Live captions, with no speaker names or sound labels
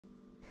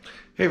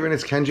Hey everyone,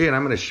 it's Kenji and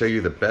I'm going to show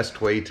you the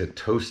best way to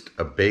toast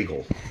a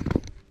bagel.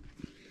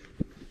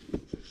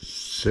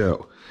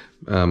 So,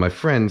 my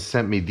friend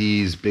sent me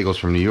these bagels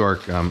from New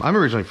York. I'm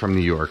originally from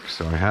New York,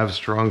 so I have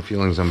strong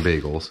feelings on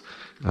bagels.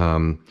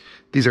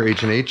 These are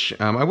H&H.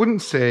 I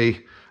wouldn't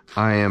say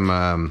I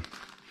am,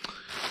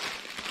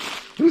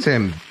 you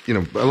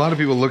know, a lot of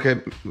people look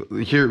at,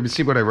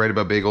 see what I write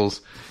about bagels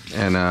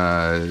and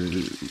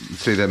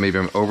say that maybe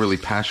I'm overly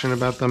passionate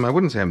about them. I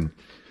wouldn't say I'm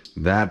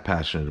that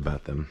passionate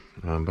about them,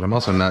 but I'm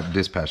also not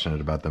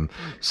dispassionate about them.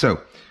 So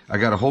I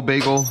got a whole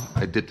bagel,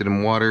 I dipped it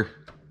in water.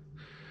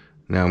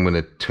 Now I'm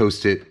gonna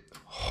toast it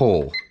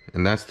whole,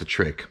 and that's the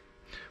trick.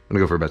 I'm gonna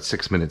go for about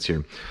 6 minutes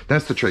here.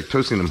 That's the trick,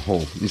 toasting them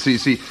whole. You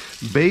see,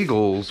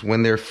 bagels,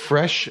 when they're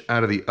fresh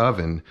out of the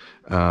oven,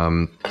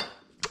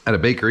 at a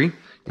bakery,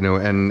 you know,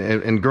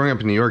 and growing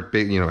up in New York,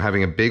 you know,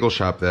 having a bagel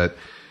shop that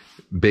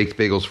baked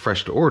bagels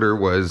fresh to order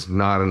was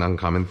not an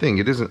uncommon thing.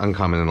 It isn't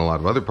uncommon in a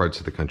lot of other parts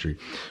of the country.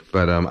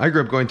 But I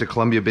grew up going to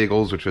Columbia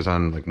Bagels, which was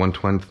on like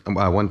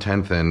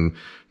 110th and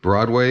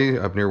Broadway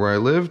up near where I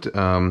lived.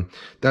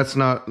 That's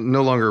no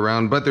longer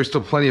around, but there's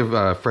still plenty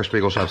of fresh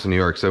bagel shops in New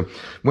York. So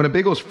when a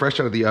bagel is fresh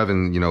out of the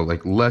oven, you know,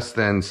 like less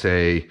than,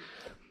 say,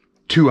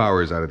 2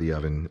 hours out of the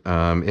oven,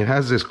 it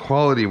has this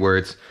quality where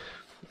it's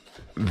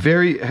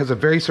has a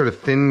very sort of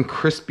thin,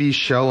 crispy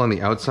shell on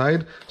the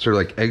outside, sort of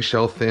like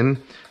eggshell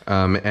thin,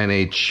 and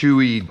a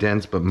chewy,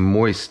 dense but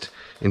moist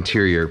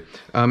interior.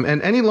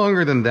 And any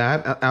longer than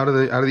that out of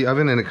the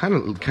oven, and it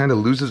kind of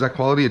loses that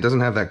quality. It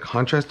doesn't have that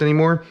contrast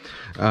anymore.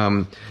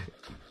 And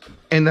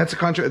that's a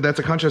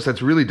contrast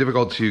that's really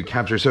difficult to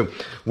capture. So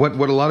what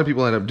a lot of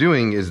people end up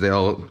doing is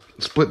they'll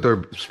split their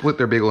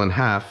bagel in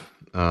half.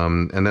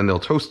 And then they'll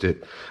toast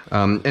it.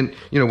 And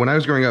you know, when I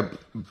was growing up,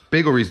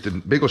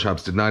 bagel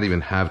shops did not even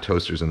have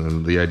toasters in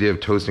them. The idea of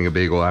toasting a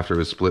bagel after it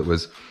was split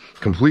was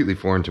completely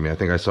foreign to me. I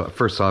think I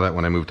first saw that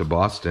when I moved to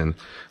Boston,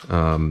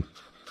 when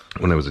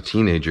I was a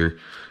teenager,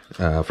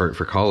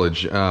 for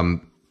college.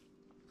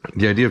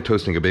 The idea of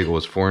toasting a bagel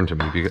was foreign to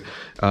me because,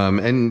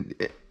 and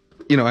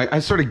you know, I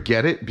sort of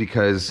get it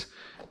because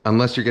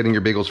unless you're getting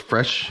your bagels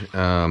fresh,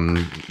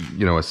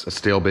 you know, a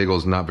stale bagel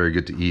is not very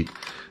good to eat.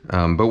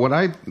 But what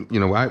I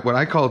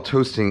call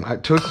toasting,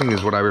 toasting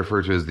is what I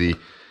refer to as the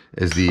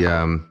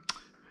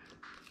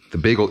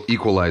bagel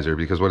equalizer,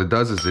 because what it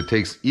does is it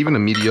takes even a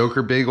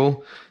mediocre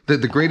bagel,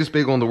 the greatest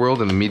bagel in the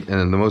world and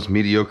the most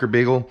mediocre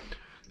bagel,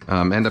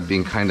 end up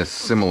being kind of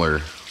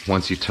similar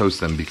once you toast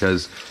them,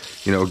 because,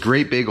 you know, a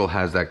great bagel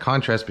has that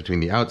contrast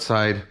between the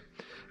outside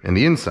and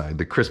the inside,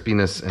 the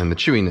crispiness and the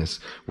chewiness,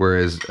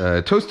 whereas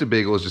a toasted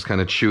bagel is just kind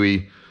of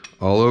chewy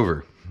all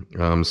over.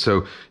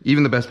 So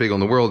even the best bagel in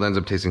the world ends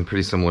up tasting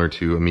pretty similar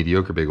to a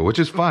mediocre bagel, which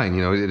is fine.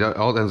 You know, it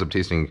all ends up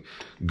tasting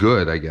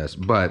good, I guess.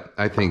 But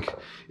I think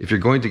if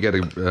you're going to get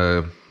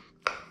a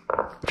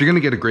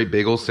great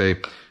bagel, say,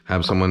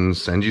 have someone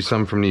send you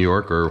some from New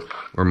York or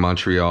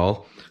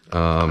Montreal,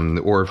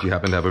 or if you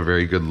happen to have a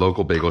very good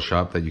local bagel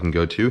shop that you can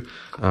go to,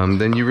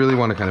 then you really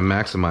want to kind of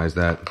maximize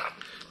that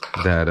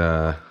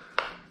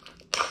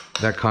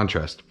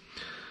contrast.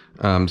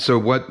 So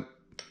what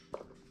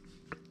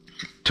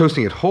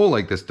toasting it whole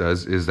like this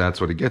does is that's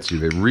what it gets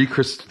you. It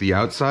re-crisps the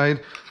outside,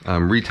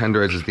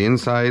 re-tenderizes the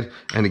inside,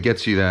 and it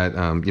gets you that,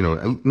 you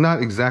know,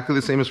 not exactly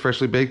the same as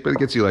freshly baked, but it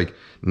gets you like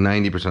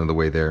 90% of the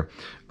way there.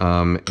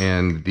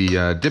 And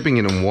the dipping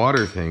it in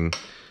water thing,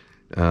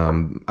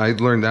 I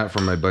learned that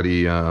from my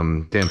buddy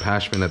Dan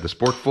Pashman at the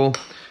Sporkful.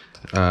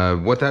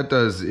 What that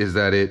does is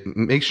that it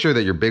makes sure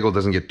that your bagel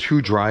doesn't get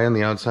too dry on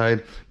the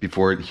outside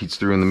before it heats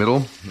through in the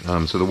middle.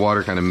 So the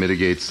water kind of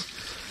mitigates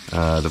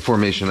the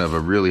formation of a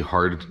really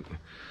hard,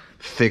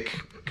 thick,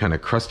 kind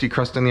of crusty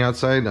crust on the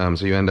outside.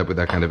 So you end up with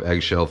that kind of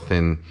eggshell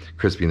thin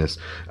crispiness.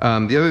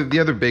 The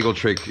other bagel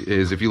trick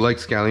is, if you like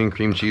scallion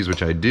cream cheese,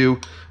 which I do,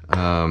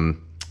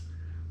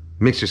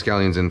 mix your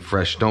scallions in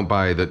fresh. Don't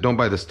buy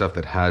the stuff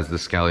that has the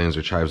scallions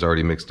or chives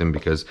already mixed in,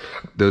 because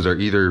those are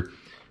either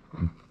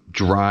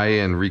dry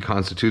and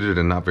reconstituted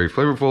and not very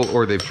flavorful,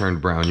 or they've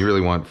turned brown. You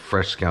really want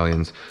fresh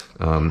scallions.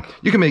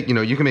 You can make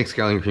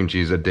scallion cream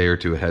cheese a day or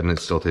two ahead and it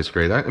still tastes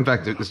great. In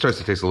fact, it starts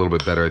to taste a little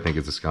bit better, I think,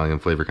 as the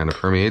scallion flavor kind of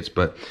permeates,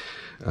 but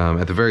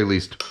at the very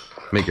least,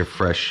 make it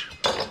fresh.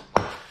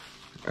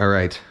 All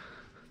right,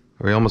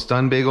 are we almost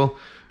done, bagel?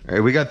 All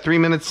right, we got 3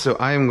 minutes, so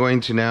I am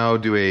going to now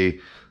do a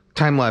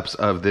time lapse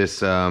of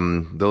this,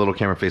 the little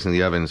camera facing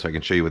the oven, so I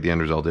can show you what the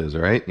end result is.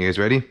 All right, you guys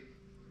ready?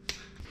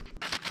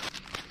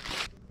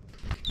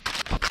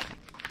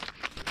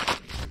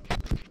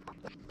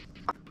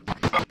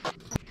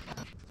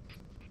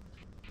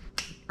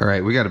 All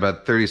right, we got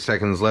about 30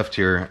 seconds left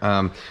here.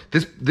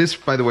 This,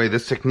 by the way,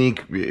 this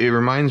technique, it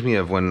reminds me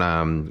of when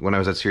I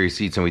was at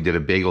Serious Eats and we did a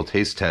bagel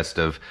taste test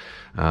of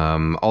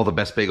all the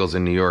best bagels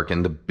in New York.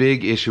 And the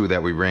big issue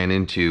that we ran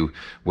into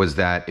was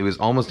that it was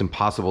almost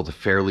impossible to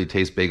fairly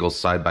taste bagels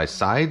side by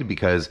side,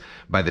 because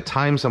by the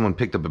time someone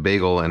picked up a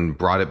bagel and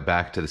brought it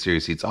back to the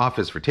Serious Eats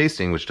office for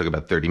tasting, which took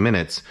about 30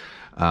 minutes,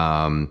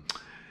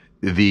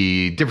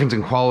 the difference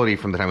in quality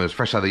from the time it was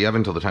fresh out of the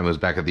oven till the time it was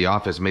back at the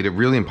office made it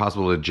really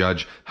impossible to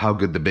judge how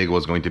good the bagel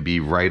was going to be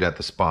right at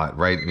the spot,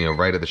 right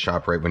at the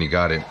shop, right when you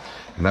got it.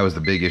 And that was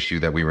the big issue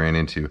that we ran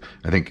into.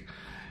 I think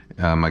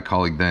my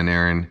colleague then,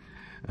 Aaron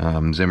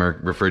Zimmer,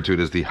 referred to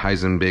it as the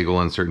Heisen bagel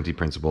uncertainty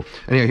principle.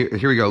 Anyway,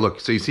 here we go. Look,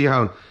 so you see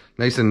how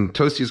nice and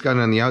toasty it's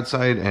gotten on the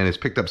outside, and it's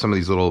picked up some of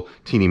these little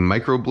teeny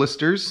micro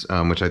blisters,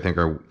 which I think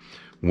are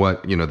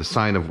what, the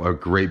sign of a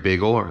great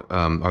bagel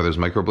are those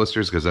micro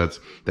blisters, because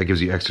that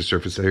gives you extra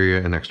surface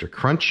area and extra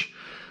crunch.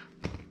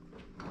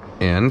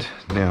 And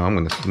now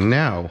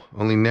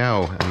only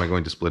now am I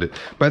going to split it.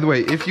 By the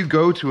way, if you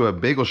go to a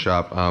bagel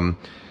shop,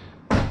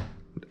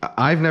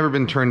 I've never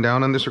been turned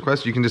down on this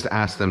request. You can just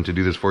ask them to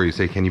do this for you.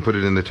 Say, can you put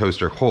it in the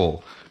toaster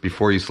whole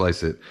before you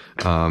slice it?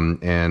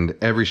 And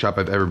every shop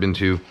I've ever been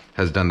to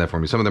has done that for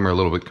me. Some of them are a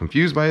little bit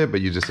confused by it,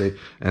 but you just say,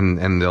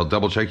 and they'll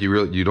double check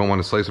you don't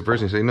want to slice it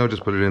first. And you say, no,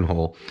 just put it in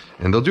whole.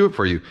 And they'll do it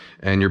for you.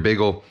 And your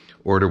bagel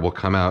order will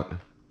come out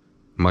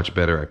much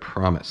better, I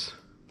promise.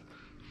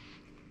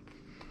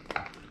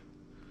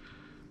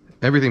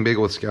 Everything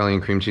bagel with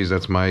scallion cream cheese,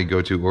 that's my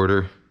go-to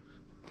order.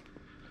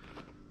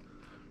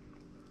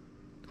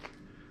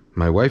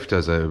 My wife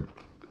does a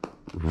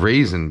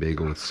raisin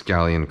bagel with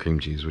scallion cream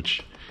cheese,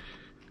 which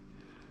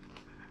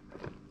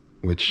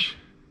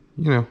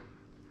I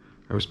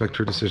respect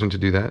her decision to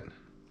do that.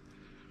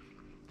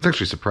 It's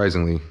actually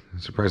surprisingly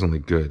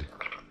good.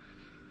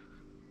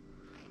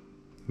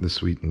 The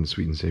sweet and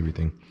savory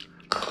thing.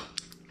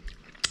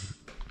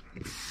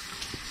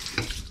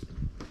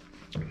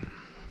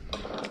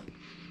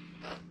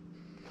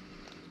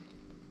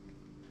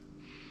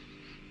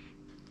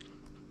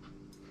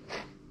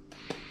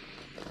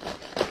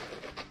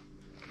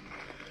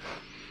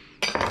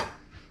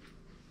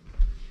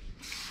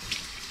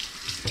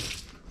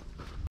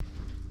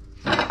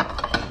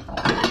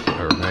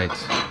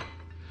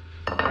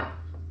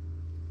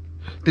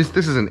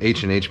 This is an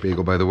H&H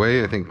bagel, by the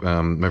way. I think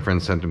my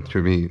friend sent them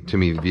to me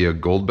via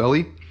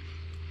Goldbelly,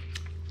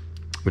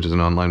 which is an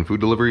online food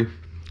delivery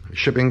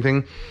shipping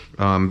thing.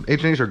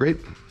 H&H are great.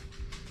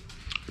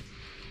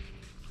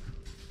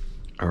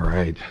 All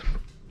right,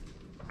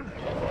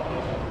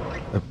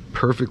 a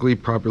perfectly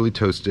properly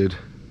toasted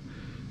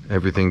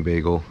everything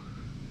bagel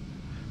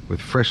with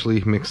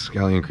freshly mixed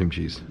scallion cream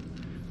cheese.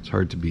 It's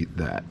hard to beat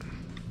that.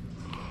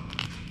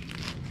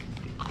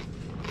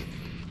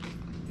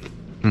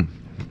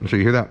 So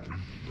you hear that?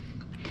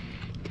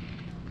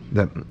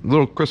 That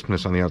little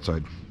crispness on the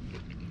outside.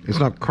 It's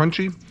not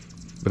crunchy,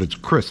 but it's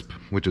crisp,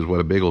 which is what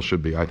a bagel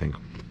should be, I think.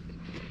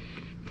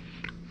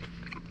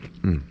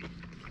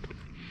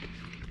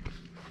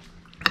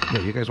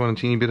 Yeah, you guys want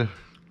a teeny bit of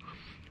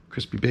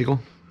crispy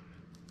bagel?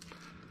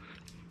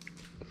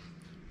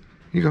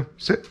 Here you go,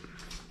 sit.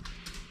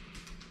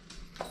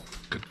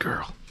 Good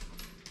girl.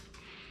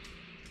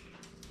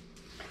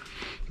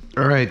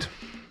 All right.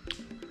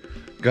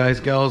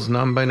 Guys, gals,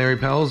 non-binary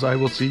pals, I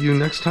will see you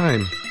next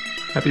time.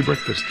 Happy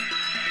breakfast.